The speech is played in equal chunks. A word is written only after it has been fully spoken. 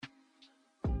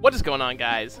What is going on,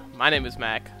 guys? My name is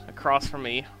Mac. Across from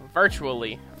me,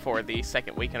 virtually for the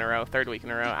second week in a row, third week in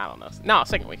a row, I don't know. No,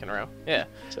 second week in a row. Yeah.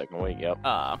 Second week, yep.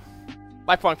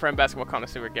 Lifelong friend, basketball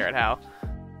connoisseur Garrett Howe.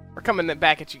 We're coming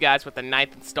back at you guys with the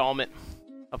 9th installment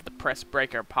of the Press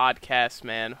Breaker podcast,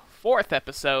 man. 4th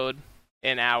episode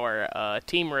in our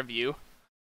team review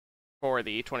for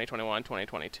the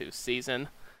 2021-2022 season.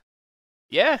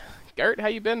 Yeah, Gert, how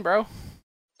you been, bro?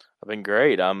 I've been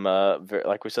great. I'm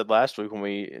like we said last week when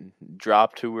we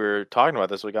dropped who we were talking about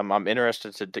this week. I'm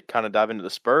interested to kind of dive into the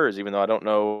Spurs, even though I don't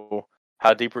know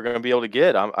how deep we're going to be able to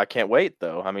get. I can't wait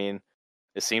though. I mean,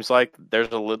 it seems like there's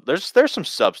some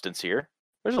substance here.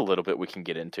 There's a little bit we can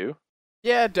get into.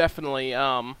 Yeah, definitely.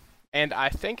 And I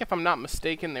think if I'm not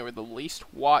mistaken, they were the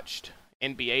least watched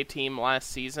NBA team last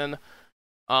season.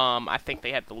 I think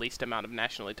they had the least amount of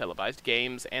nationally televised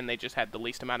games, and they just had the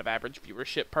least amount of average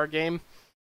viewership per game.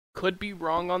 Could be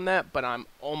wrong on that, but I'm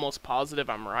almost positive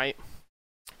I'm right.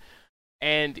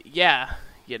 And yeah,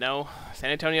 you know, San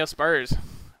Antonio Spurs,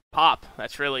 pop.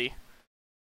 That's really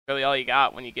all you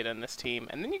got when you get in this team.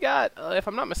 And then you got, if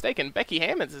I'm not mistaken, Becky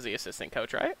Hammonds is the assistant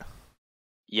coach, right?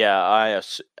 Yeah,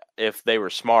 if they were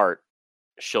smart,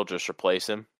 she'll just replace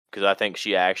him because I think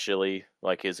she actually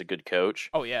is a good coach.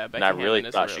 Oh yeah, Becky Hammond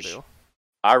is a real deal.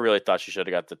 I really thought she should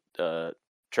have got the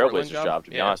Trailblazers job.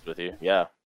 To be yeah. honest with you, yeah.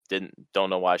 Don't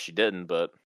know why she didn't,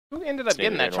 but who ended up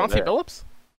getting that? Chauncey Billups?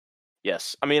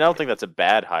 Yes. I mean, I don't think that's a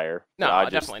bad hire. No,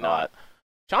 definitely not.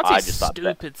 Chauncey's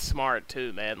stupid smart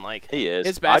too, man. Like he is.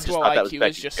 His basketball IQ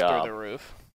is just through the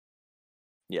roof.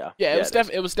 Yeah. Yeah,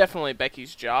 it was definitely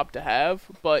Becky's job to have,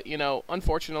 but you know,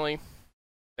 unfortunately,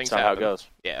 things happen. Not how it goes.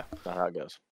 Yeah. Not how it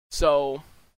goes. So,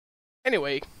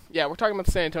 anyway, yeah, we're talking about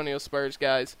the San Antonio Spurs,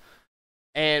 guys.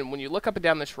 And when you look up and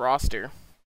down this roster,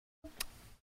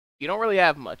 you don't really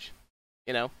have much,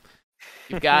 you know.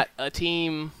 You've got a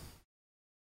team,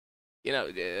 you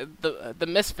know, the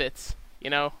misfits,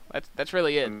 you know. That's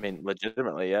really it. I mean,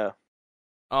 legitimately, yeah.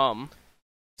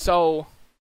 So,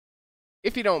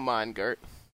 if you don't mind, Gert,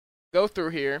 go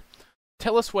through here.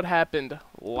 Tell us what happened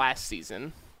last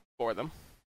season for them.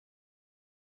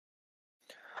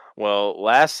 Well,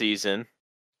 last season,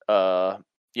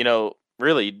 you know,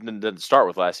 really didn't start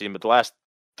with last season, but the last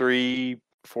 3-4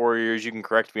 years, you can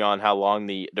correct me on how long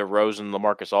the DeRozan,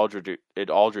 LaMarcus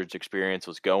Aldridge experience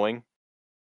was going.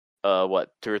 2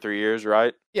 or 3 years,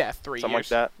 right? Yeah, 3 years. Something like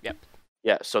that. Yep.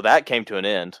 Yeah, so that came to an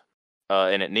end,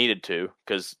 and it needed to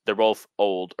because they're both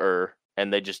older,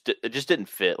 and it just didn't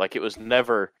fit. Like it was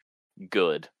never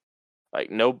good.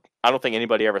 Like I don't think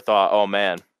anybody ever thought, oh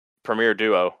man, premier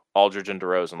duo Aldridge and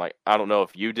DeRozan. Like I don't know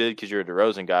if you did because you're a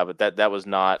DeRozan guy, but that was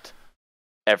not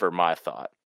ever my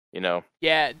thought. You know?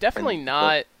 Yeah, definitely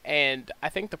not. And I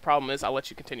think the problem is, I'll let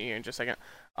you continue here in just a second.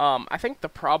 I think the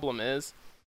problem is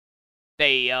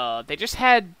they just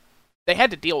had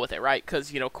to deal with it, right?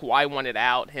 Because you know Kawhi wanted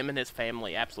out. Him and his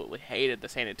family absolutely hated the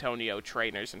San Antonio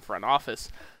trainers and front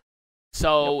office.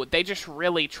 So They just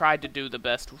really tried to do the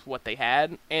best with what they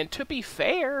had. And to be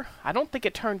fair, I don't think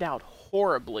it turned out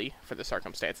horribly for the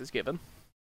circumstances given.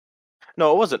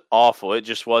 No, it wasn't awful. It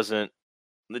just wasn't.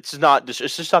 It's just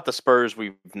not the Spurs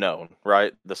we've known,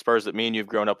 right? The Spurs that me and you've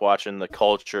grown up watching, the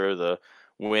culture, the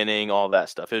winning, all that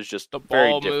stuff. It was just the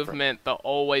very ball different. movement, the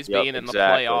always being in the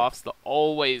playoffs, the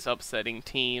always upsetting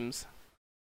teams.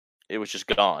 It was just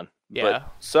gone. Yeah.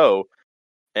 So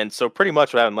pretty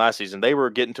much what happened last season, they were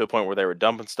getting to a point where they were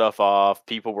dumping stuff off.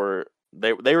 People were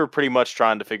they were pretty much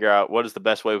trying to figure out what is the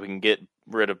best way we can get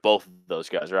rid of both of those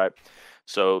guys, right?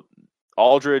 So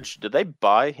Aldridge, did they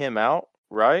buy him out,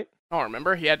 right? Oh,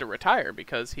 remember? He had to retire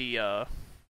because he,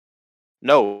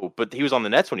 No, but he was on the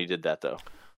Nets when he did that, though.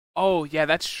 Oh, yeah,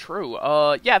 that's true.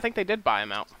 Yeah, I think they did buy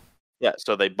him out. Yeah,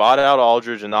 so they bought out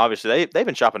Aldridge, and obviously they've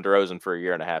been shopping DeRozan for a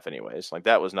year and a half anyways. Like,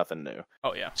 that was nothing new.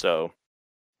 Oh, yeah. So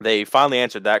they finally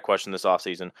answered that question this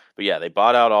offseason. But, yeah, they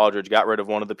bought out Aldridge, got rid of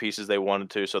one of the pieces they wanted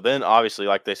to. So then, obviously,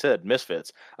 like they said,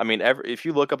 misfits. I mean, if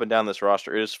you look up and down this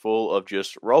roster, it is full of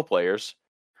just role players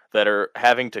that are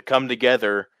having to come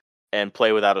together and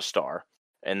play without a star.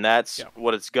 And that's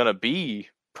what it's going to be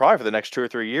probably for the next 2 or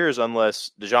 3 years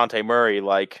unless DeJounte Murray,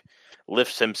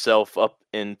 lifts himself up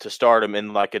into stardom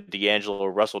in, a D'Angelo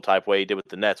Russell type way he did with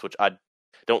the Nets, which I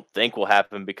don't think will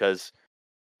happen because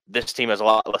this team has a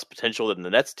lot less potential than the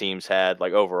Nets teams had,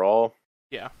 overall.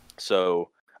 Yeah. So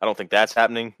I don't think that's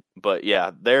happening. But,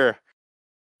 yeah,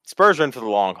 Spurs are in for the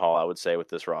long haul, I would say, with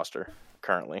this roster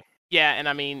currently. Yeah, and,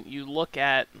 I mean, you look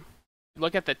at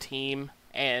the team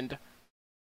and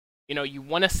you know, you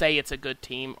want to say it's a good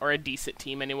team, or a decent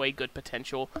team anyway, good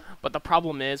potential, but the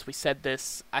problem is, we said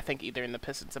this, I think either in the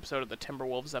Pistons episode or the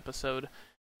Timberwolves episode,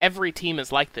 every team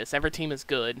is like this. Every team is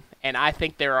good, and I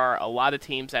think there are a lot of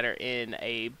teams that are in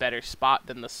a better spot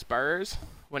than the Spurs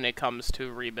when it comes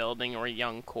to rebuilding or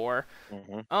young core.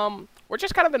 We're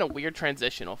just kind of in a weird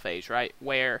transitional phase, right?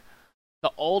 Where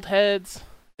the old heads,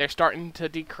 they're starting to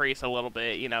decrease a little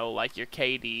bit, like your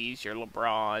KDs, your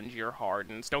LeBrons, your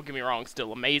Hardens. Don't get me wrong,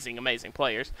 still amazing, amazing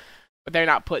players, but they're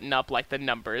not putting up like the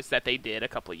numbers that they did a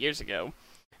couple of years ago.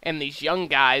 And these young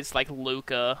guys like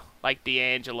Luka, like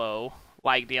D'Angelo,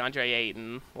 like DeAndre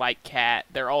Ayton, like Cat,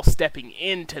 they're all stepping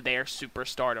into their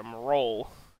superstardom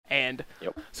role. And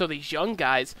so these young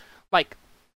guys, like,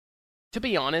 to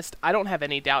be honest, I don't have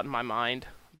any doubt in my mind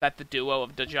that the duo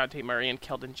of DeJounte Murray and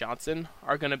Keldon Johnson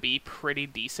are going to be pretty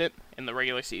decent in the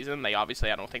regular season. I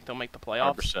don't think they'll make the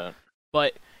playoffs. 100%.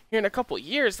 But here in a couple of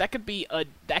years, that could be a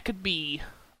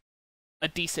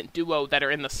decent duo that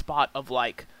are in the spot of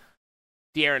like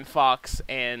De'Aaron Fox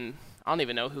and I don't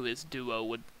even know who his duo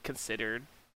would consider.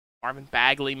 Marvin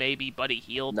Bagley, maybe. Buddy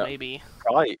Hield, maybe.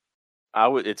 Probably.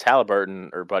 It's Halliburton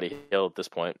or Buddy Hield at this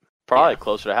point. Probably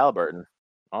closer to Halliburton,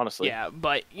 honestly. Yeah,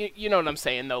 but you know what I'm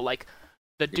saying, though. Like,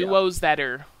 the duos that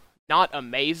are not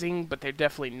amazing, but they're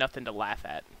definitely nothing to laugh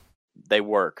at. They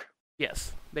work.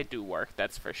 Yes, they do work.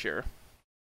 That's for sure.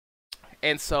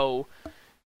 And so,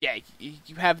 yeah,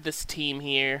 you have this team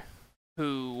here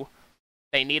who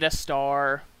they need a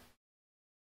star,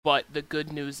 but the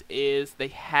good news is they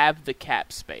have the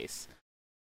cap space.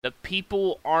 The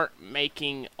people aren't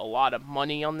making a lot of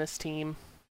money on this team,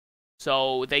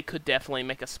 so they could definitely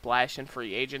make a splash in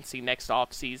free agency next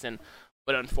offseason.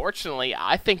 But unfortunately,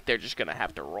 I think they're just going to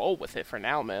have to roll with it for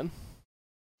now, man.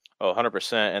 Oh,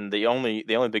 100%. And the only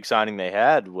big signing they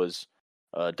had was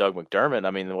Doug McDermott.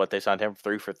 I mean, what they signed him for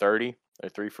 3 for 30 or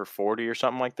 3 for 40 or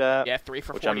something like that. Yeah, 3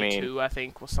 for 42, I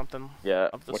think, was something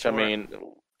of the sort. I mean,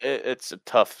 it's a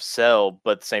tough sell,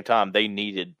 but at the same time, they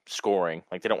needed scoring.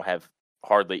 Like, they don't have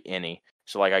hardly any.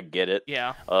 So, like, I get it.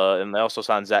 Yeah. And they also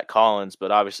signed Zach Collins,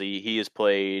 but obviously he has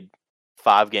played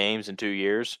 5 games in 2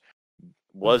 years.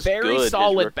 Was very good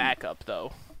solid backup,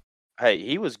 though. Hey,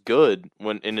 he was good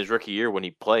when in his rookie year when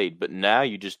he played, but now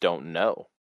you just don't know.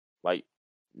 Like,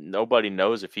 nobody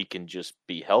knows if he can just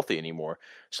be healthy anymore.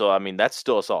 So, I mean, that's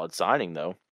still a solid signing,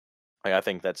 though. Like, I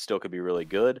think that still could be really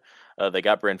good. They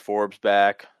got Bryn Forbes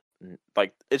back.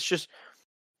 Like, it's just,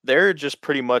 they're just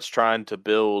pretty much trying to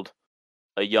build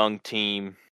a young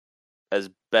team as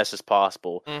best as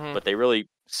possible. Mm-hmm. But they really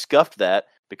scuffed that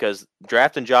because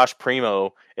drafting Josh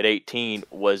Primo at 18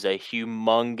 was a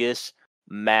humongous,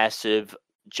 massive,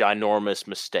 ginormous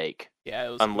mistake. Yeah,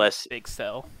 it was a big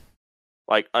sell.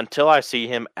 Like, until I see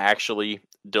him actually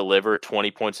deliver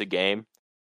 20 points a game,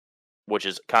 which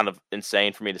is kind of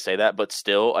insane for me to say that, but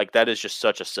still, like, that is just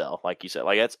such a sell. Like you said,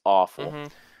 like, that's awful. Mm-hmm.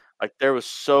 Like, there was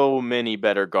so many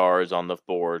better guards on the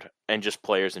board and just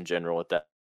players in general with that.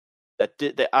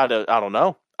 I don't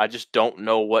know. I just don't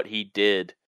know what he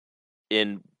did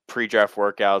in pre-draft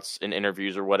workouts and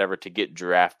interviews or whatever to get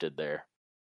drafted there.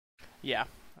 Yeah,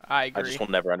 I agree. I just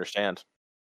will never understand.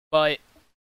 But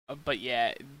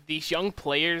yeah, these young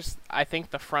players, I think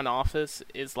the front office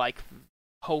is like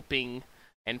hoping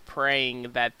and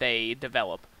praying that they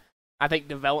develop. I think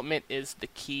development is the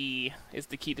key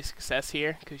to success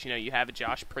here because you have a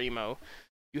Josh Primo,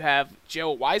 you have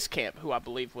Joe Wieskamp, who I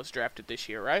believe was drafted this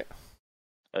year, right?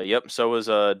 Yep. So was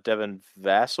Devin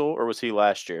Vassell, or was he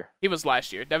last year? He was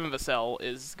last year. Devin Vassell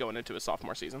is going into his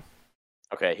sophomore season.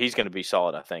 Okay, he's going to be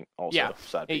solid, I think. Also, yeah,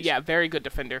 side piece. Yeah, very good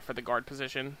defender for the guard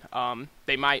position.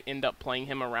 They might end up playing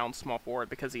him around small forward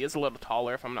because he is a little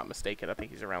taller, if I'm not mistaken. I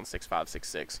think he's around 6'5",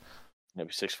 6'6".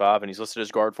 Maybe 6'5", and he's listed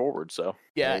as guard forward. So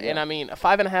yeah, and I mean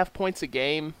 5.5 points a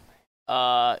game.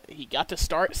 He got to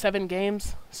start 7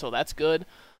 games, so that's good.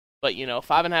 But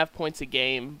 5.5 points a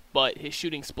game, but his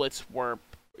shooting splits were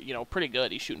pretty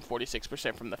good. He's shooting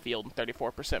 46% from the field and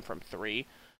 34% from 3.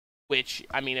 Which,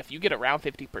 I mean, if you get around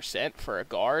 50% for a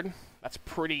guard, that's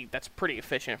pretty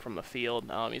efficient from the field.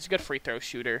 He's a good free throw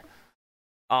shooter.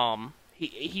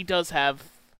 He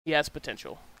has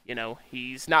potential.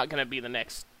 He's not going to be the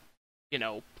next,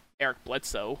 Eric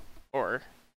Bledsoe or,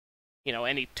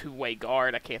 any two-way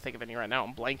guard. I can't think of any right now.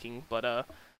 I'm blanking, but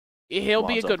he'll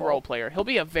be a good role player. He'll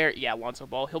be Lonzo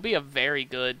Ball. He'll be a very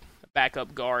good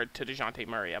backup guard to DeJounte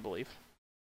Murray, I believe.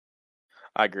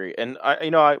 I agree, and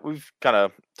we've kind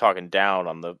of talking down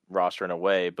on the roster in a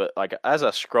way, but like as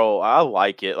I scroll, I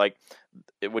like it. Like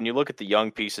when you look at the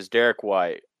young pieces, Derek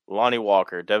White, Lonnie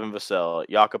Walker, Devin Vassell,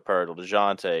 Jakob Poeltl,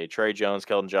 DeJounte, Trey Jones,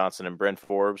 Keldon Johnson, and Bryn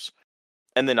Forbes,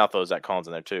 and then I'll throw Zach Collins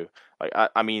in there too. Like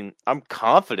I mean, I'm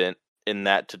confident in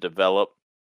that to develop,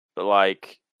 but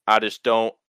like I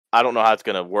don't know how it's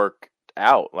gonna work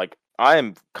out. Like I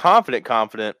am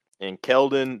confident in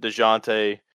Keldon,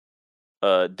 DeJounte,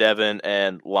 Devin,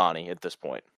 and Lonnie at this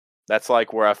point. That's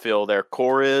like where I feel their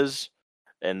core is,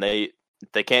 and if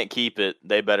they can't keep it,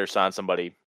 they better sign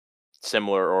somebody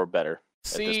similar or better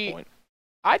at this point.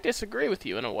 I disagree with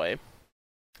you in a way.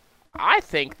 I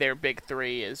think their big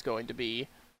three is going to be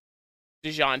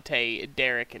DeJounte,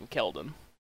 Derek, and Keldon.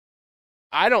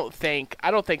 I don't think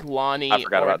Lonnie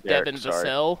or Devin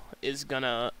Vassell is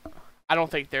gonna. I don't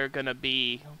think they're gonna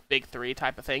be big three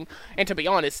type of thing. And to be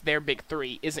honest, their big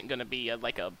three isn't gonna be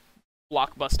like a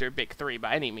blockbuster big three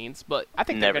by any means. But I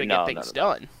think they're gonna get things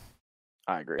done.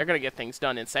 I agree. They're gonna get things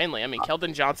done insanely. I mean,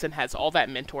 Keldon Johnson has all that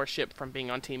mentorship from being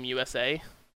on Team USA.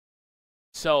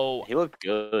 So he looked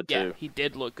good too. Yeah, he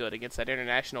did look good against that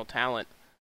international talent.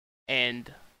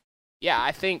 And yeah,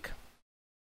 I think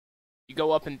you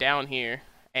go up and down here,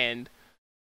 and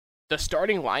the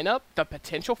starting lineup, the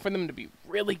potential for them to be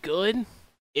really good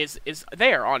is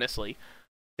there, honestly.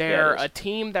 They're a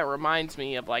team that reminds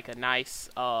me of like a nice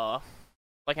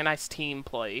team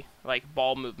play, like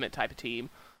ball movement type of team.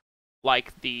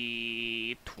 Like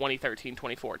the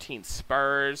 2013-2014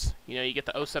 Spurs. You know, you get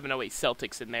the 07-08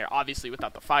 Celtics in there, obviously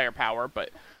without the firepower, but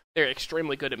they're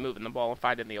extremely good at moving the ball and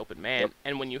finding the open man. Yep.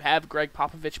 And when you have Greg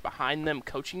Popovich behind them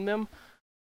coaching them,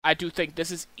 I do think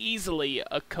this is easily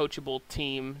a coachable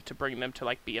team to bring them to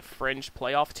like be a fringe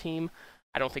playoff team.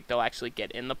 I don't think they'll actually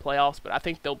get in the playoffs, but I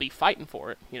think they'll be fighting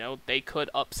for it. You know, they could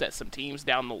upset some teams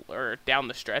down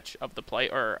the stretch of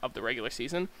the regular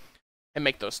season and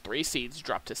make those 3 seeds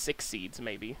drop to 6 seeds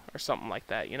maybe or something like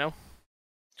that, you know?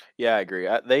 Yeah, I agree.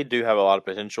 They do have a lot of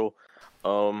potential.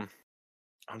 I'm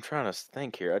trying to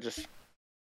think here.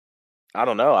 I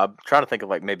don't know. I'm trying to think of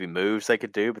like maybe moves they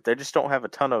could do, but they just don't have a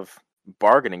ton of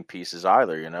bargaining pieces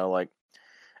either, you know? Like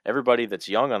everybody that's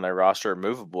young on their roster or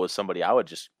movable is somebody I would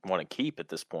just want to keep at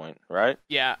this point, right?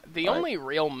 Yeah, the only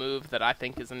real move that I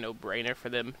think is a no-brainer for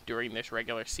them during this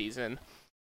regular season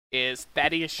is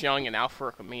Thaddeus Young and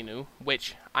Al-Farouq Aminu,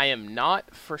 which I am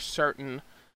not for certain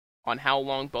on how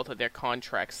long both of their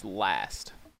contracts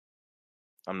last.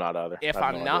 I'm not either. If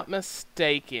I'm not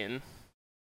mistaken,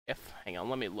 hang on,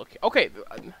 let me look. Okay,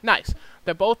 nice.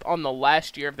 They're both on the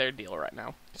last year of their deal right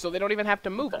now, so they don't even have to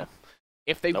move them.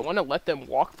 If they want to let them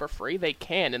walk for free, they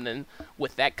can, and then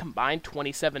with that combined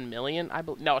 $27 million,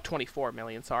 $24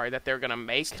 million, that they're going to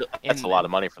make. That's a lot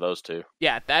of money for those two.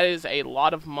 Yeah, that is a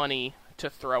lot of money to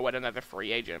throw at another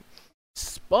free agent.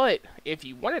 But if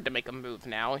you wanted to make a move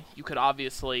now, you could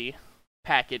obviously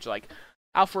package like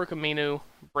Al-Farouq Aminu,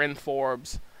 Bryn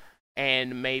Forbes,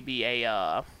 and maybe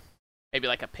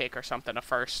like a pick or something, a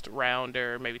first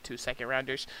rounder, maybe 2 second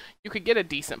rounders. You could get a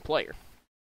decent player.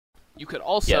 You could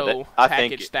also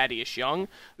package Thaddeus Young,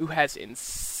 who has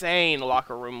insane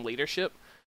locker room leadership.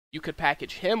 You could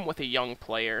package him with a young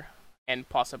player and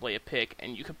possibly a pick,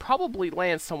 and you could probably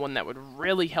land someone that would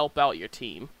really help out your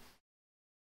team.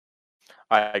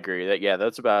 I agree.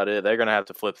 That's about it. They're going to have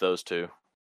to flip those two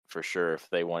for sure if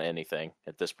they want anything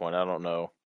at this point. I don't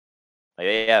know.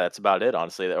 That's about it,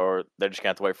 honestly. Or they're just going to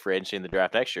have to wait for free agency in the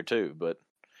draft next year, too. But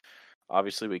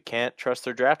obviously, we can't trust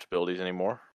their draft abilities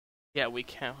anymore. Yeah, we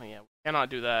can't. Yeah, we cannot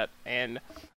do that. And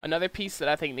another piece that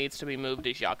I think needs to be moved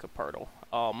is Jakob Poeltl.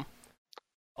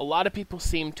 A lot of people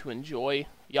seem to enjoy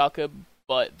Jakob,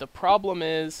 but the problem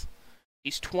is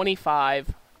he's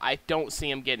 25. I don't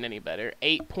see him getting any better.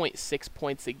 8.6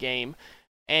 points a game.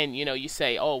 And, you know, you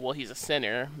say, oh, well, he's a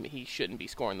center. He shouldn't be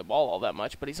scoring the ball all that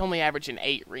much. But he's only averaging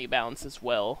 8 rebounds as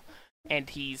well. And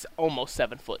he's almost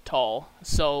 7 foot tall.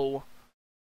 So,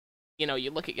 you know,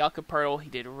 you look at Jakob Poeltl, he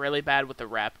did really bad with the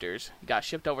Raptors. He got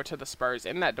shipped over to the Spurs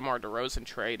in that DeMar DeRozan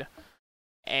trade.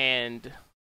 And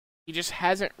he just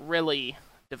hasn't really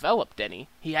developed any.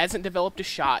 He hasn't developed a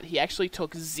shot. He actually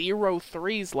took 0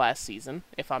 threes last season,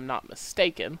 if I'm not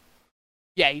mistaken.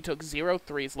 Yeah, he took 0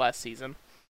 threes last season.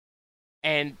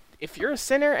 And if you're a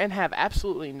center and have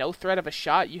absolutely no threat of a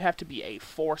shot, you have to be a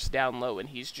force down low, and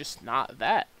he's just not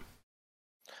that.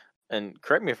 And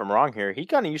correct me if I'm wrong here, he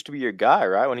kind of used to be your guy,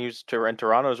 right? When he was in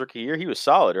Toronto's rookie year, he was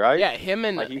solid, right? Yeah, him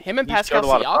and Pascal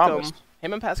Siakam.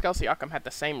 Him and Pascal Siakam had the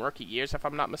same rookie years, if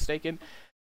I'm not mistaken.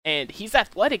 And he's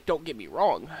athletic, don't get me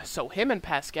wrong. So him and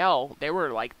Pascal, they were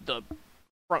like the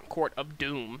front court of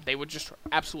doom. They would just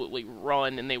absolutely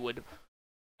run, and they would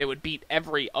beat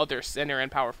every other center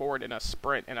and power forward in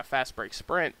a fast break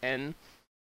sprint, and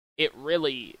it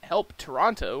really helped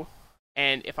Toronto.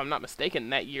 And if I'm not mistaken,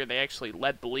 that year they actually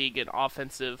led the league in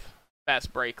offensive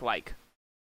fast break, like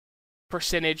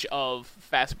percentage of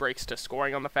fast breaks to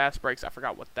scoring on the fast breaks. I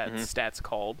forgot what that stat's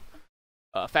called.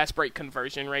 Fast break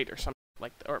conversion rate or something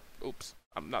like that. Or, oops,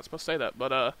 I'm not supposed to say that,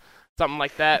 but something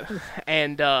like that.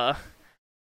 And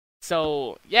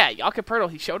so yeah, Jakob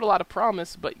Poeltl, he showed a lot of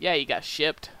promise, but yeah, he got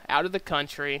shipped out of the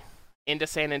country into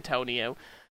San Antonio,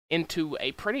 into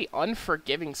a pretty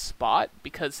unforgiving spot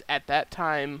because at that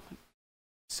time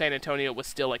San Antonio was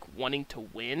still like wanting to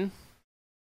win.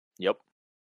 Yep.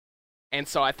 And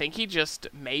so I think he just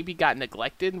maybe got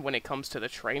neglected when it comes to the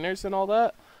trainers and all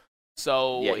that.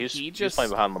 So Yeah, he was playing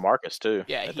behind LaMarcus too.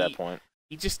 Yeah, at that point.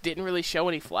 He just didn't really show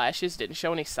any flashes, didn't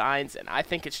show any signs, and I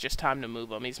think it's just time to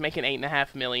move him. He's making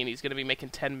 $8.5 million. He's going to be making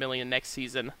 $10 million next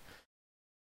season.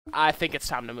 I think it's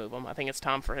time to move him. I think it's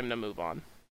time for him to move on.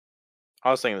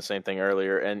 I was thinking the same thing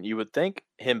earlier, and you would think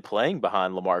him playing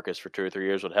behind LaMarcus for 2 or 3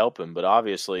 years would help him, but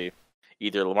obviously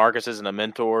either LaMarcus isn't a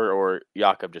mentor or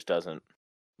Jakob just doesn't.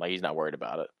 Like, he's not worried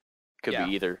about it. Could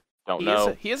be either. Don't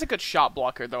know. He is a good shot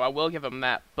blocker, though. I will give him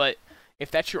that. But if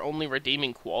that's your only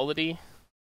redeeming quality,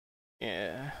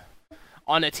 yeah.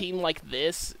 On a team like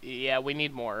this, yeah, we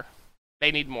need more.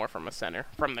 They need more from a center,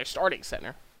 from their starting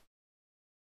center.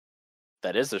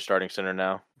 That is their starting center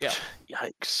now. Yeah.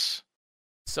 Yikes.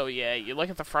 So, yeah, you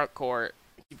look at the front court,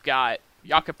 you've got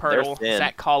Jakob Poeltl,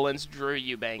 Zach Collins, Drew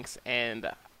Eubanks, and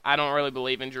I don't really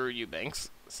believe in Drew Eubanks.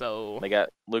 So they got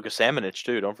Lucas Samanic,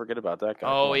 too. Don't forget about that guy.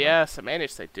 Oh, yeah,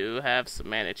 Samanic. They do have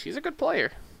Samanic. He's a good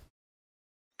player.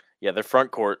 Yeah, their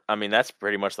front court, I mean, that's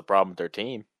pretty much the problem with their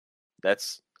team.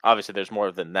 That's obviously there's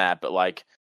more than that, but like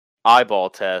eyeball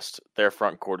test, their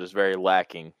front court is very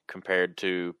lacking compared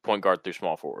to point guard through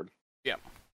small forward. Yeah.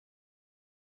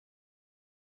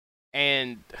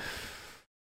 And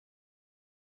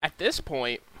at this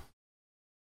point,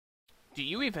 do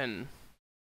you even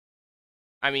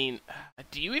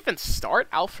start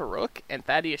Al Farouk and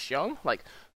Thaddeus Young? Like,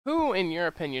 who, in your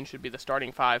opinion, should be the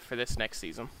starting five for this next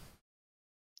season?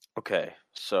 Okay,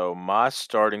 so my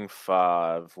starting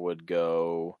five would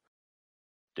go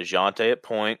DeJounte at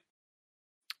point,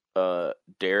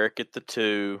 Derek at the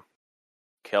 2,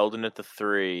 Keldon at the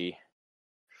 3.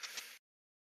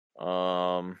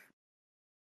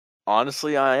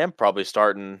 Honestly, I am probably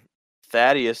starting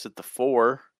Thaddeus at the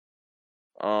 4.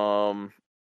 And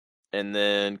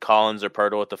then Collins or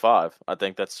Poeltl at the 5. I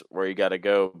think that's where you got to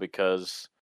go because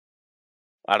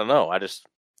I don't know.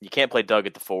 You can't play Doug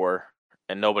at the 4,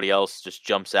 and nobody else just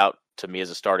jumps out to me as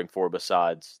a starting 4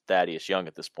 besides Thaddeus Young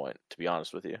at this point. To be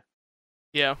honest with you.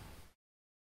 Yeah.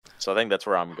 So I think that's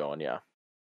where I'm going. Yeah.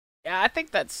 Yeah, I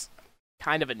think that's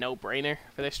kind of a no-brainer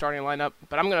for their starting lineup.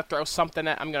 But I'm gonna throw something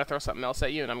else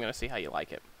at you, and I'm gonna see how you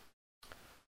like it.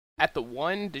 At the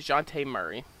 1, DeJounte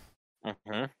Murray.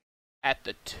 Mm-hmm. At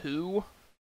the 2,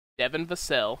 Devin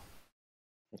Vassell.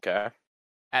 Okay.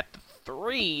 At the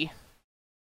 3,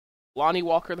 Lonnie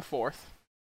Walker the 4th.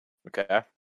 Okay.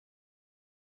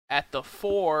 At the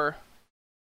 4,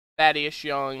 Thaddeus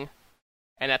Young.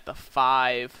 And at the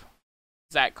 5,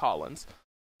 Zach Collins.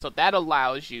 So that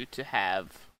allows you to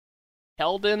have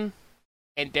Keldon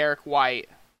and Derek White.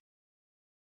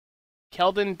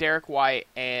 Keldon, Derek White,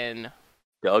 and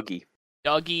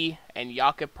Dougie and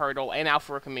Jakob Poeltl and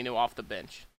Al-Farouq Aminu off the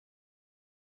bench.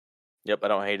 Yep, I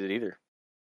don't hate it either.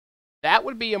 That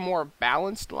would be a more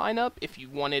balanced lineup if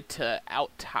you wanted to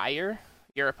out-tire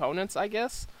your opponents, I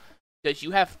guess. Because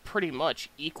you have pretty much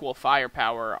equal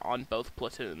firepower on both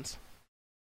platoons.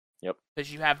 Yep.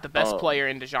 Because you have the best player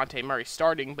in DeJounte Murray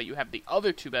starting, but you have the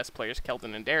other 2 best players,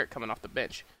 Keldon and Derek, coming off the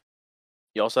bench.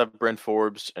 You also have Bryn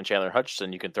Forbes and Chandler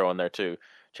Hutchison you can throw in there too.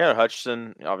 Chandler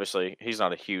Hutchison, obviously, he's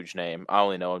not a huge name. I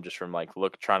only know him just from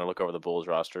trying to look over the Bulls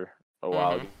roster a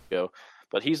while ago.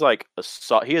 But he's like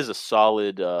he is a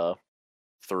solid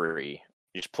 3.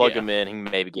 You just plug him in, he can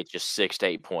maybe get you 6 to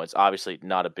 8 points. Obviously,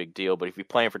 not a big deal, but if you're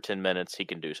playing for 10 minutes, he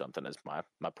can do something. Is my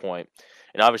point.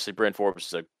 And obviously, Bryn Forbes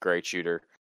is a great shooter,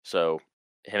 so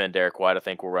him and Derek White, I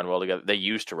think, will run well together. They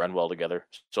used to run well together,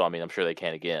 so I mean, I'm sure they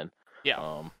can again.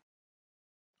 Yeah.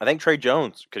 I think Trey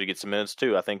Jones could get some minutes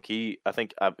too. I think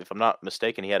if I'm not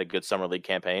mistaken, he had a good summer league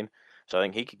campaign, so I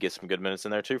think he could get some good minutes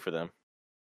in there too for them.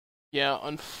 Yeah,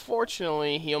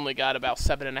 unfortunately, he only got about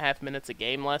 7.5 minutes a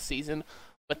game last season,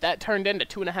 but that turned into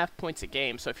 2.5 points a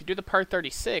game. So if you do the per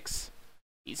 36,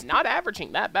 he's not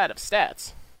averaging that bad of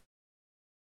stats.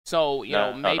 So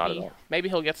maybe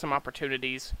he'll get some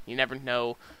opportunities. You never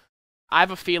know. I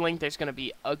have a feeling there's going to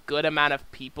be a good amount of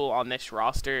people on this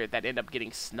roster that end up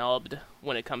getting snubbed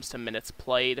when it comes to minutes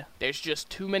played. There's just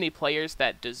too many players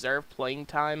that deserve playing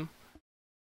time.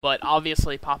 But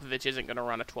obviously Popovich isn't going to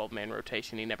run a 12-man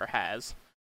rotation. He never has.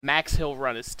 Max he'll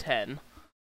run his 10.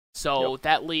 So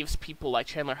that leaves people like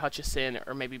Chandler Hutchison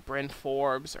or maybe Bryn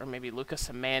Forbes or maybe Lucas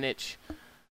Samanic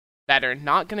that are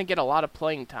not going to get a lot of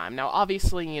playing time. Now,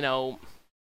 obviously,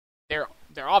 they're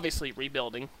obviously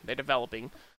rebuilding. They're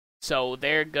developing. So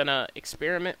they're gonna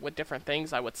experiment with different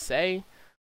things, I would say.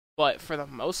 But for the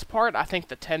most part, I think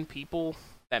the 10 people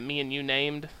that me and you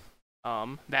named,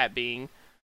 that being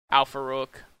Al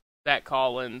Farouk, Zach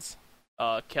Collins,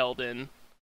 Keldon,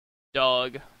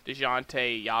 Doug,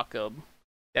 DeJounte, Jakob,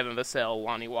 Devin Vassell,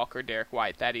 Lonnie Walker, Derek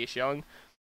White, Thaddeus Young,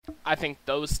 I think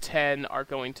those 10 are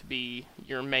going to be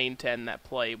your main 10 that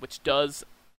play, which does,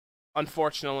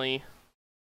 unfortunately,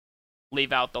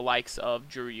 leave out the likes of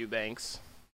Drew Eubanks,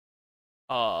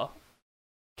 Keita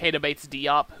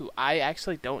Bates-Diop, who I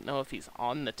actually don't know if he's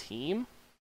on the team.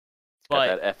 But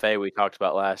got that FA we talked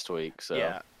about last week. So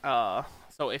yeah,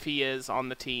 so if he is on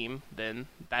the team, then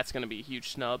that's going to be a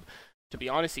huge snub. To be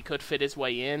honest, he could fit his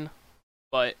way in,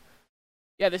 but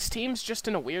yeah, this team's just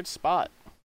in a weird spot.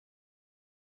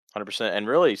 100%. And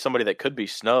really, somebody that could be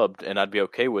snubbed, and I'd be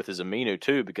okay with, is Aminu,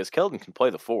 too, because Keldon can play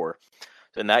the 4.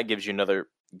 And that gives you another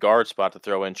guard spot to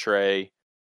throw in Trey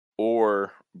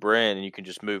or Bryn, and you can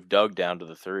just move Doug down to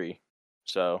the 3.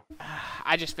 So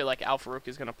I just feel like Al Farouk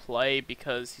is going to play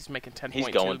because he's making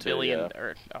 $10.2 million.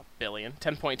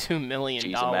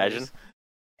 Jeez, imagine.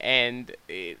 And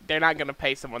they're not going to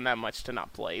pay someone that much to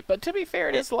not play. But to be fair,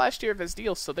 it is the last year of his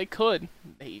deal, so he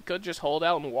could just hold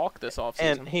out and walk this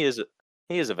offseason. And he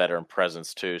is a veteran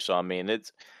presence too. So I mean,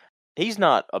 he's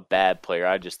not a bad player.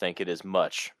 I just think it is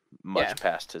much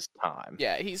past his time.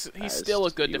 Yeah, he's still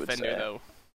a good defender though.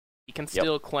 He can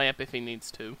still clamp if he needs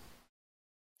to.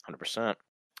 100%.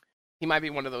 He might be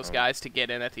one of those guys to get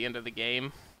in at the end of the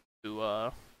game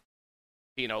to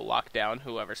lock down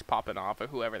whoever's popping off or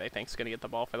whoever they think's going to get the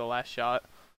ball for the last shot.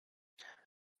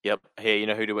 Yep. Hey, you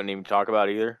know who we wouldn't even talk about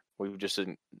either? We've just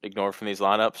ignored from these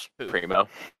lineups? Who? Primo.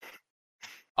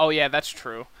 Oh, yeah, that's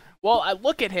true. Well, I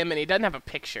look at him, and he doesn't have a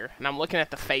picture, and I'm looking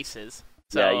at the faces.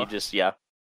 So, yeah.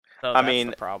 So I mean,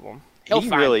 the problem. He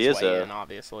really is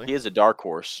obviously. He is a dark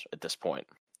horse at this point.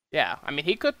 Yeah, I mean,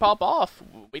 he could pop off.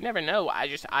 We never know. I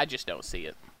just don't see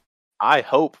it. I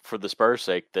hope, for the Spurs'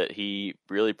 sake, that he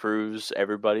really proves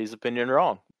everybody's opinion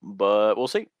wrong. But we'll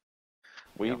see.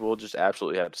 We will just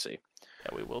absolutely have to see.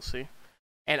 Yeah, we will see.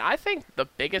 And I think the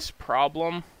biggest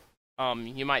problem,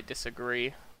 you might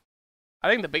disagree, I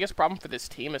think the biggest problem for this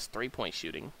team is three-point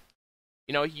shooting.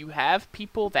 You know, you have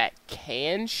people that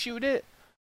can shoot it,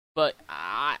 but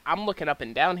I'm looking up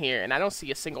and down here, and I don't see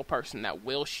a single person that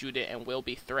will shoot it and will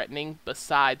be threatening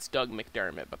besides Doug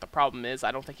McDermott. But the problem is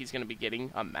I don't think he's going to be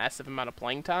getting a massive amount of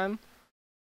playing time.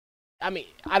 I mean,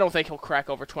 I don't think he'll crack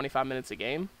over 25 minutes a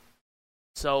game.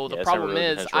 So the problem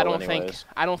is I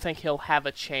don't think he'll have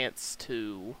a chance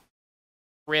to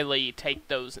really take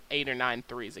those 8 or 9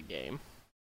 threes a game.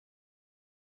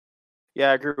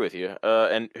 Yeah, I agree with you.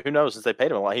 And who knows, since they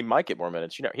paid him a lot, he might get more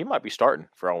minutes. You know, he might be starting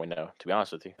for all we know, to be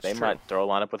honest with you. They might throw a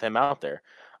lineup with him out there.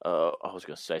 I was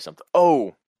going to say something.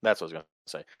 Oh, that's what I was going to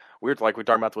say. Weird, like we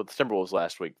talked about with the Timberwolves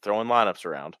last week, throwing lineups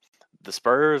around. The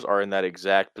Spurs are in that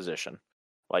exact position.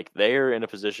 Like, they are in a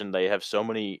position, they have so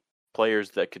many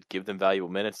players that could give them valuable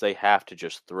minutes, they have to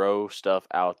just throw stuff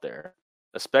out there.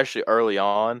 Especially early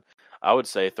on, I would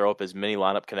say throw up as many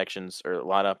lineup connections or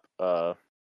lineup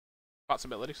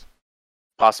possibilities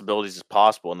as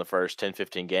possible in the first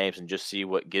 10-15 games and just see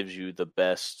what gives you the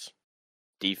best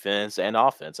defense and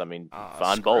offense. I mean,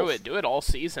 find both. Do it all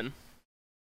season.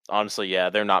 Honestly, yeah,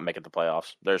 they're not making the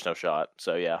playoffs. There's no shot.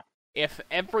 So, yeah. If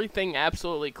everything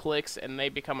absolutely clicks and they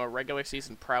become a regular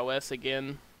season prowess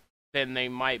again, then they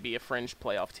might be a fringe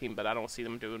playoff team, but I don't see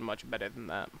them doing much better than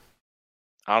that.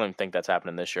 I don't even think that's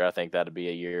happening this year. I think that'd be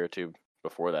a year or two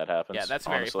before that happens. Yeah, that's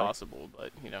very possible,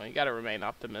 but, you got to remain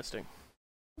optimistic.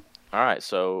 All right,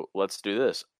 so let's do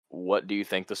this. What do you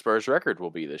think the Spurs' record will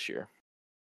be this year?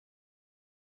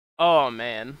 Oh,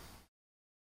 man.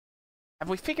 Have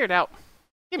we figured out...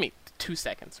 Give me 2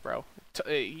 seconds, bro.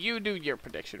 You do your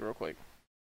prediction real quick.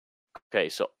 Okay,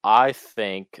 so I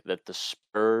think that the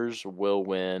Spurs will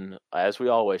win, as we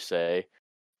always say,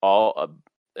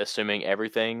 assuming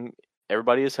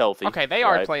everybody is healthy. Okay, they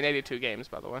are playing 82 games,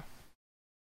 by the way.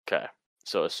 Okay,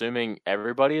 so assuming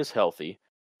everybody is healthy,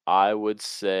 I would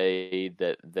say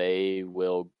that they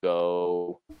will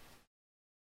go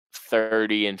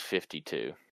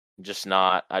 30-52.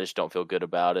 I just don't feel good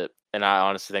about it. And I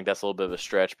honestly think that's a little bit of a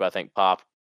stretch, but I think Pop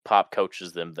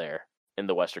coaches them there in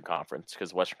the Western Conference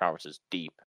because the Western Conference is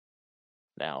deep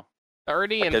now.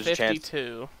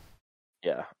 30-52.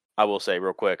 Yeah, I will say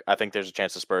real quick, I think there's a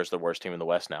chance the Spurs are the worst team in the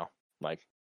West now. Like,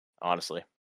 honestly.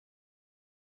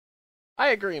 I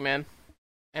agree, man.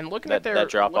 And looking at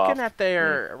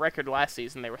their record last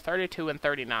season, they were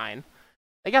 32-39.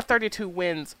 They got 32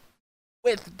 wins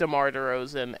with DeMar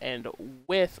DeRozan and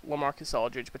with LaMarcus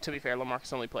Aldridge, but to be fair,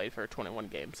 LaMarcus only played for 21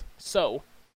 games. So,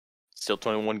 Still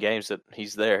 21 games that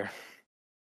he's there.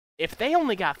 If they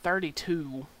only got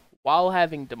 32 while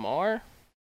having DeMar,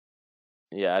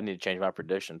 Yeah, I need to change my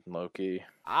prediction, low key.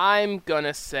 I'm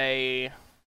gonna say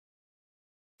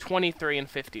 23 and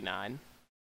 59.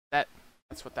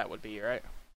 That's what that would be, right?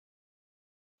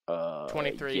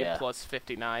 23 yeah. plus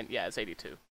 59, yeah, it's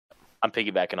 82. I'm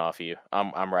piggybacking off of you.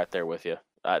 I'm right there with you.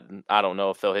 I don't know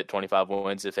if they'll hit 25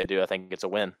 wins. If they do, I think it's a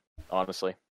win,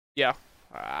 honestly. Yeah,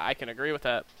 I can agree with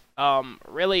that.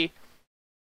 Really,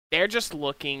 they're just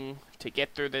looking to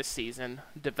get through this season,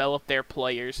 develop their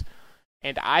players,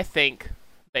 and I think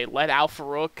they let Al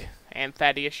Farouk and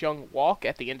Thaddeus Young walk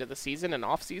at the end of the season and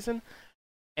off-season,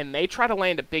 and they try to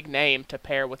land a big name to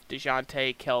pair with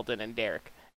DeJounte, Keldon, and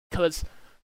Derek. Because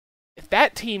if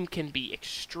that team can be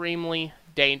extremely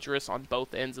dangerous on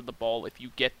both ends of the ball if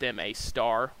you get them a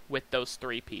star with those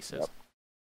three pieces. Yep.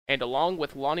 And along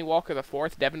with Lonnie Walker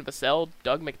IV, Devin Vassell,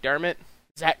 Doug McDermott,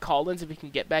 Zach Collins if he can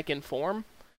get back in form,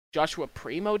 Joshua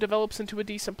Primo develops into a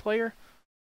decent player.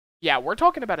 Yeah, we're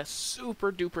talking about a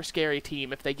super duper scary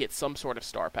team if they get some sort of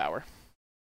star power.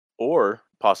 Or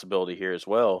possibility here as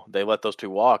well, they let those two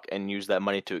walk and use that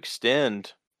money to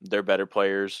extend their better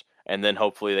players, and then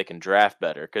hopefully they can draft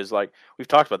better. Because like we've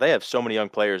talked about, they have so many young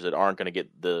players that aren't going to get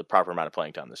the proper amount of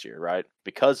playing time this year, right?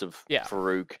 Because of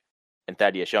Farouk and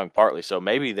Thaddeus Young partly. So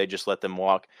maybe they just let them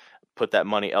walk, put that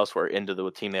money elsewhere into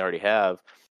the team they already have,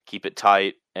 keep it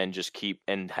tight, and just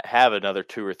have another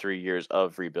 2 or 3 years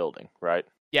of rebuilding, right?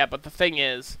 Yeah, but the thing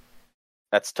is,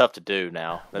 that's tough to do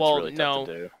now. That's really tough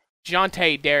to do.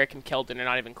 DeJounte, Derek, and Keldon are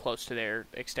not even close to their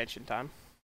extension time.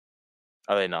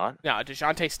 Are they not? No,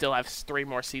 DeJounte still has 3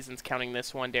 more seasons counting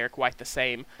this one. Derek White the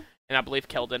same. And I believe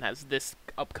Keldon has this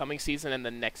upcoming season and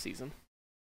the next season.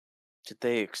 Did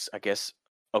they, I guess...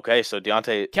 Okay, so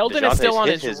Keldon is still on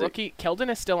his rookie. Keldon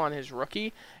is still on his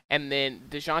rookie, and then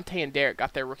DeJounte and Derek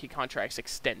got their rookie contracts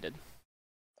extended.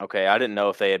 Okay, I didn't know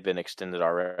if they had been extended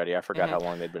already. I forgot how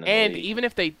long they'd been in the league.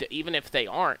 And even if they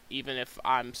aren't, even if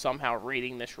I'm somehow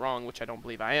reading this wrong, which I don't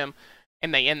believe I am,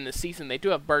 and they end the season, they do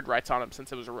have bird rights on them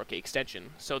since it was a rookie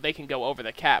extension, so they can go over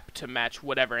the cap to match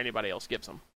whatever anybody else gives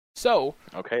them. So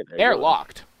they're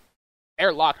locked.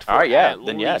 They're locked for all right, yeah.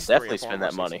 Then definitely spend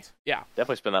that money. Seasons. Yeah.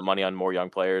 Definitely spend that money on more young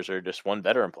players or just one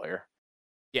veteran player.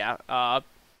 Yeah.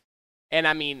 And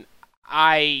I mean,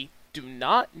 I do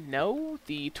not know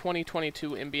the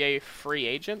 2022 NBA free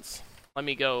agents. Let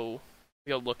me go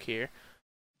look here.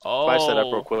 Oh. If I set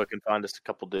up real quick and find us a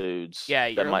couple dudes. Yeah,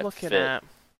 you're looking at.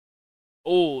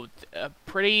 Oh,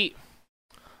 pretty.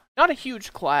 Not a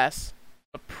huge class,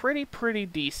 but pretty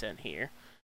decent here.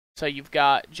 So you've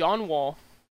got John Wall,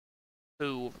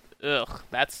 who,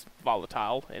 that's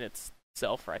volatile in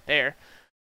itself right there.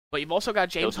 But you've also got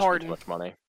James Harden. Much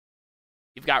money.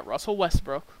 You've got Russell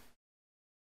Westbrook.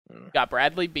 You've got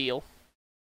Bradley Beal.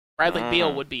 Bradley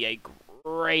Beal would be a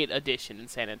great addition in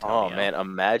San Antonio. Oh, man,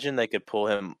 imagine they could pull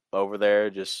him over there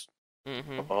just...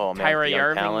 Oh, man, Kyrie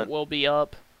Irving talent. will be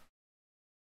up.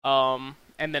 And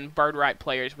then bird right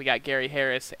players, we got Gary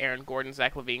Harris, Aaron Gordon,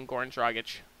 Zach LaVine, Goran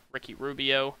Dragic, Ricky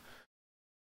Rubio.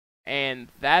 And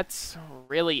that's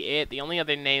really it. The only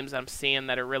other names I'm seeing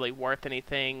that are really worth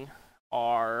anything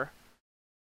are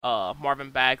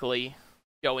Marvin Bagley,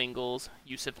 Joe Ingles,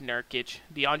 Yusuf Nurkic,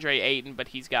 DeAndre Ayton, but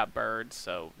he's got birds,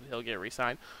 so he'll get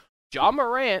re-signed. Ja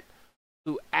Morant,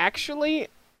 who actually,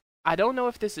 I don't know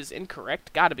if this is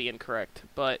incorrect, gotta be incorrect,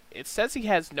 but it says he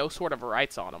has no sort of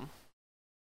rights on him.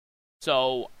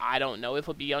 So I don't know if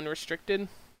he'll be unrestricted.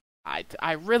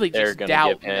 I really just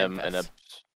doubt Memphis.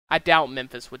 I doubt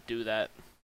Memphis would do that.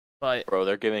 But bro,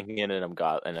 they're giving in a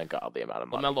godly amount of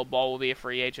money. LaMelo Ball will be a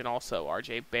free agent also.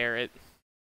 RJ Barrett.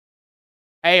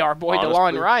 Hey, our boy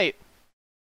DeLon Wright.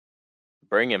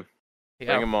 Bring him.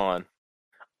 Yeah. Bring him on.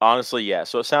 Honestly, yeah.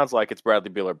 So it sounds like it's Bradley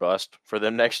Beal or bust for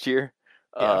them next year.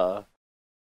 Yeah.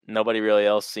 Nobody really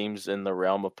else seems in the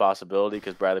realm of possibility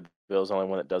because Bradley Beal is the only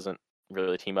one that doesn't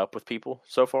really team up with people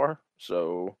so far.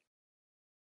 So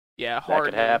yeah, that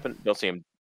could happen. Don't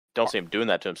see him doing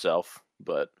that to himself,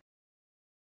 but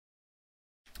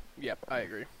yep, I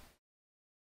agree.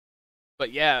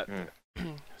 But yeah,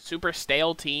 super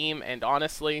stale team, and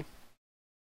honestly,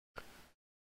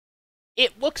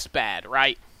 it looks bad,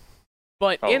 right?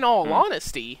 But in all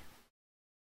honesty,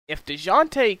 if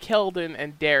DeJounte, Keldon,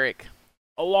 and Derek,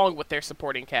 along with their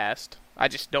supporting cast, I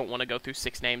just don't want to go through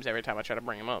 6 names every time I try to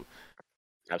bring them up.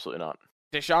 Absolutely not.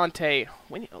 DeJounte,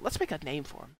 let's make a name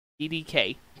for him.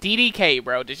 DDK,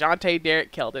 bro. DeJounte,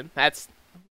 Derek, Keldon. That's...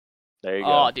 There you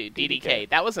go. Oh, dude, DDK.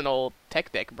 That was an old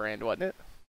Tech Deck brand, wasn't it?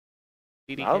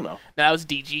 DDK? I don't know. No, that was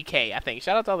DGK, I think.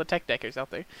 Shout out to all the Tech Deckers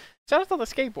out there. Shout out to all the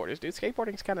skateboarders, dude.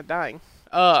 Skateboarding's kind of dying.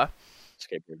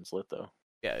 Skateboarding's lit though.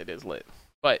 Yeah, it is lit.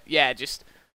 But yeah, just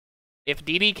if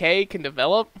DDK can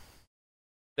develop,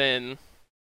 then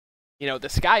the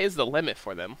sky is the limit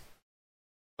for them.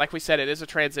 Like we said, it is a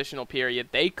transitional period.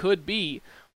 They could be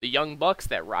the young bucks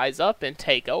that rise up and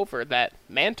take over that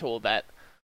mantle that,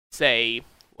 say,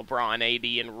 LeBron,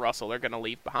 AD, and Russell are going to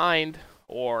leave behind,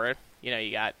 or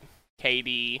you got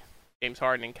KD, James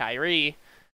Harden, and Kyrie.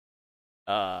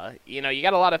 You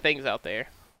got a lot of things out there,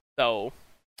 so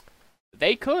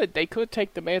they could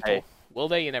take the mantle. Hey, will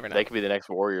they? You never know. They could be the next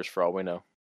Warriors for all we know.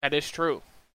 That is true,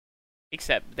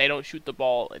 except they don't shoot the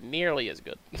ball nearly as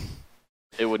good.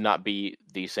 It would not be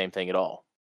the same thing at all.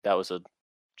 That was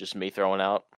just me throwing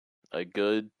out a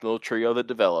good little trio that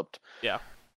developed. Yeah,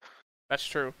 that's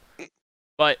true.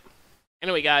 But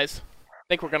anyway, guys, I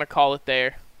think we're going to call it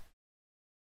there.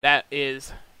 That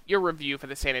is your review for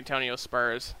the San Antonio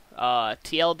Spurs.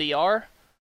 TLDR,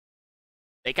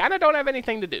 they kind of don't have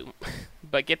anything to do,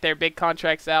 but get their big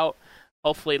contracts out,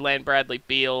 hopefully land Bradley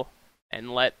Beal,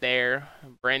 and let their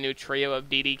brand new trio of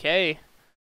DDK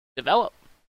develop.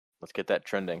 Let's get that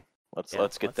trending.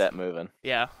 Let's get that moving.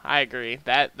 Yeah, I agree.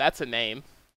 That's a name.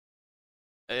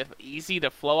 If easy to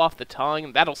flow off the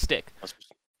tongue, that'll stick.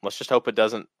 Let's just hope it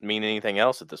doesn't mean anything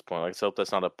else at this point. Let's hope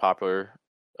that's not a popular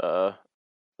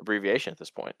abbreviation at this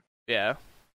point. Yeah.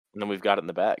 And then we've got it in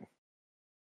the bag.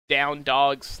 Down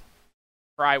dogs,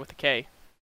 cry with a K.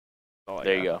 Oh,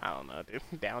 there you go. I don't know,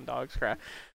 dude. Down dogs, cry.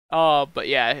 But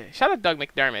yeah, shout out Doug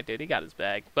McDermott, dude. He got his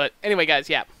bag. But anyway, guys,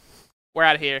 yeah, we're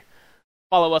out of here.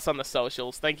 Follow us on the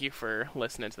socials. Thank you for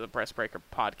listening to the Press Breaker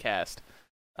podcast.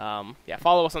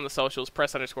 Follow us on the socials,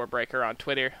 press_breaker on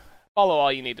Twitter. Follow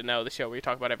All You Need to Know, the show where we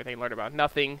talk about everything, learn about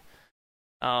nothing.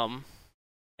 And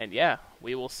yeah,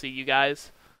 we will see you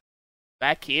guys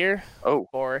back here. Oh,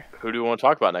 who do you want to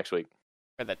talk about next week?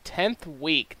 For the 10th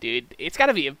week, dude. It's got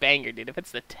to be a banger, dude. If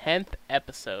it's the 10th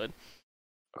episode,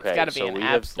 it's got to be an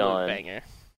absolute banger.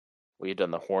 We've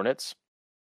done the Hornets,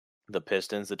 the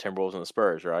Pistons, the Timberwolves, and the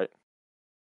Spurs, right?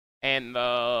 And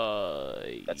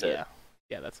that's it.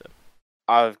 Yeah, that's it.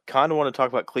 I kind of want to talk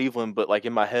about Cleveland, but like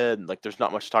in my head, like there's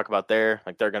not much to talk about there.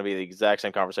 Like they're going to be the exact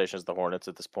same conversation as the Hornets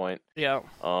at this point. Yeah.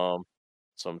 So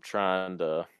I'm trying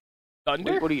to.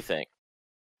 Thunder. What do you think?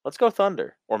 Let's go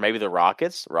Thunder, or maybe the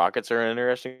Rockets. Rockets are an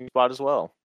interesting spot as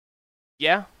well.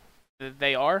 Yeah,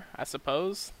 they are. I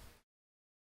suppose.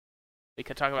 We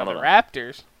could talk about the know.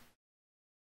 Raptors.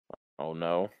 Oh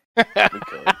no.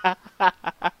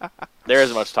 There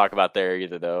isn't much to talk about there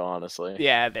either, though. Honestly.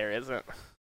 Yeah, there isn't.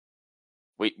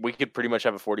 We could pretty much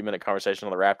have a 40-minute conversation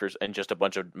on the Raptors and just a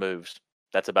bunch of moves.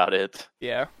 That's about it.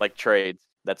 Yeah. Like trades.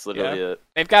 That's literally it.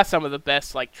 They've got some of the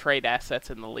best like trade assets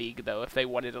in the league, though. If they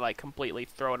wanted to like completely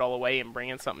throw it all away and bring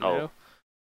in something new.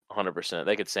 100%.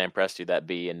 They could Sam Presti that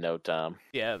B in no time.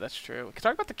 Yeah, that's true. We could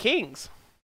talk about the Kings.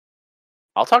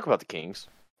 I'll talk about the Kings.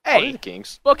 Hey, the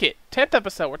Kings. Book it. 10th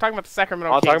episode. We're talking about the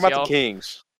Sacramento Kings. I'll talk about y'all. the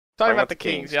Kings. Talking about the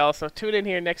Kings, y'all. So tune in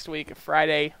here next week,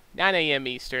 Friday, 9 a.m.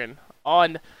 Eastern,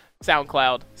 on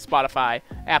SoundCloud, Spotify,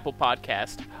 Apple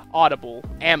Podcast, Audible,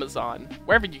 Amazon,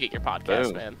 wherever you get your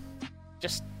podcasts, man.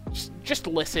 Just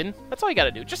listen. That's all you got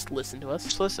to do. Just listen to us.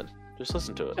 Just listen. Just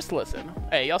listen to it. Just listen.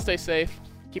 Hey, y'all stay safe.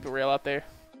 Keep it real out there.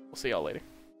 We'll see y'all later.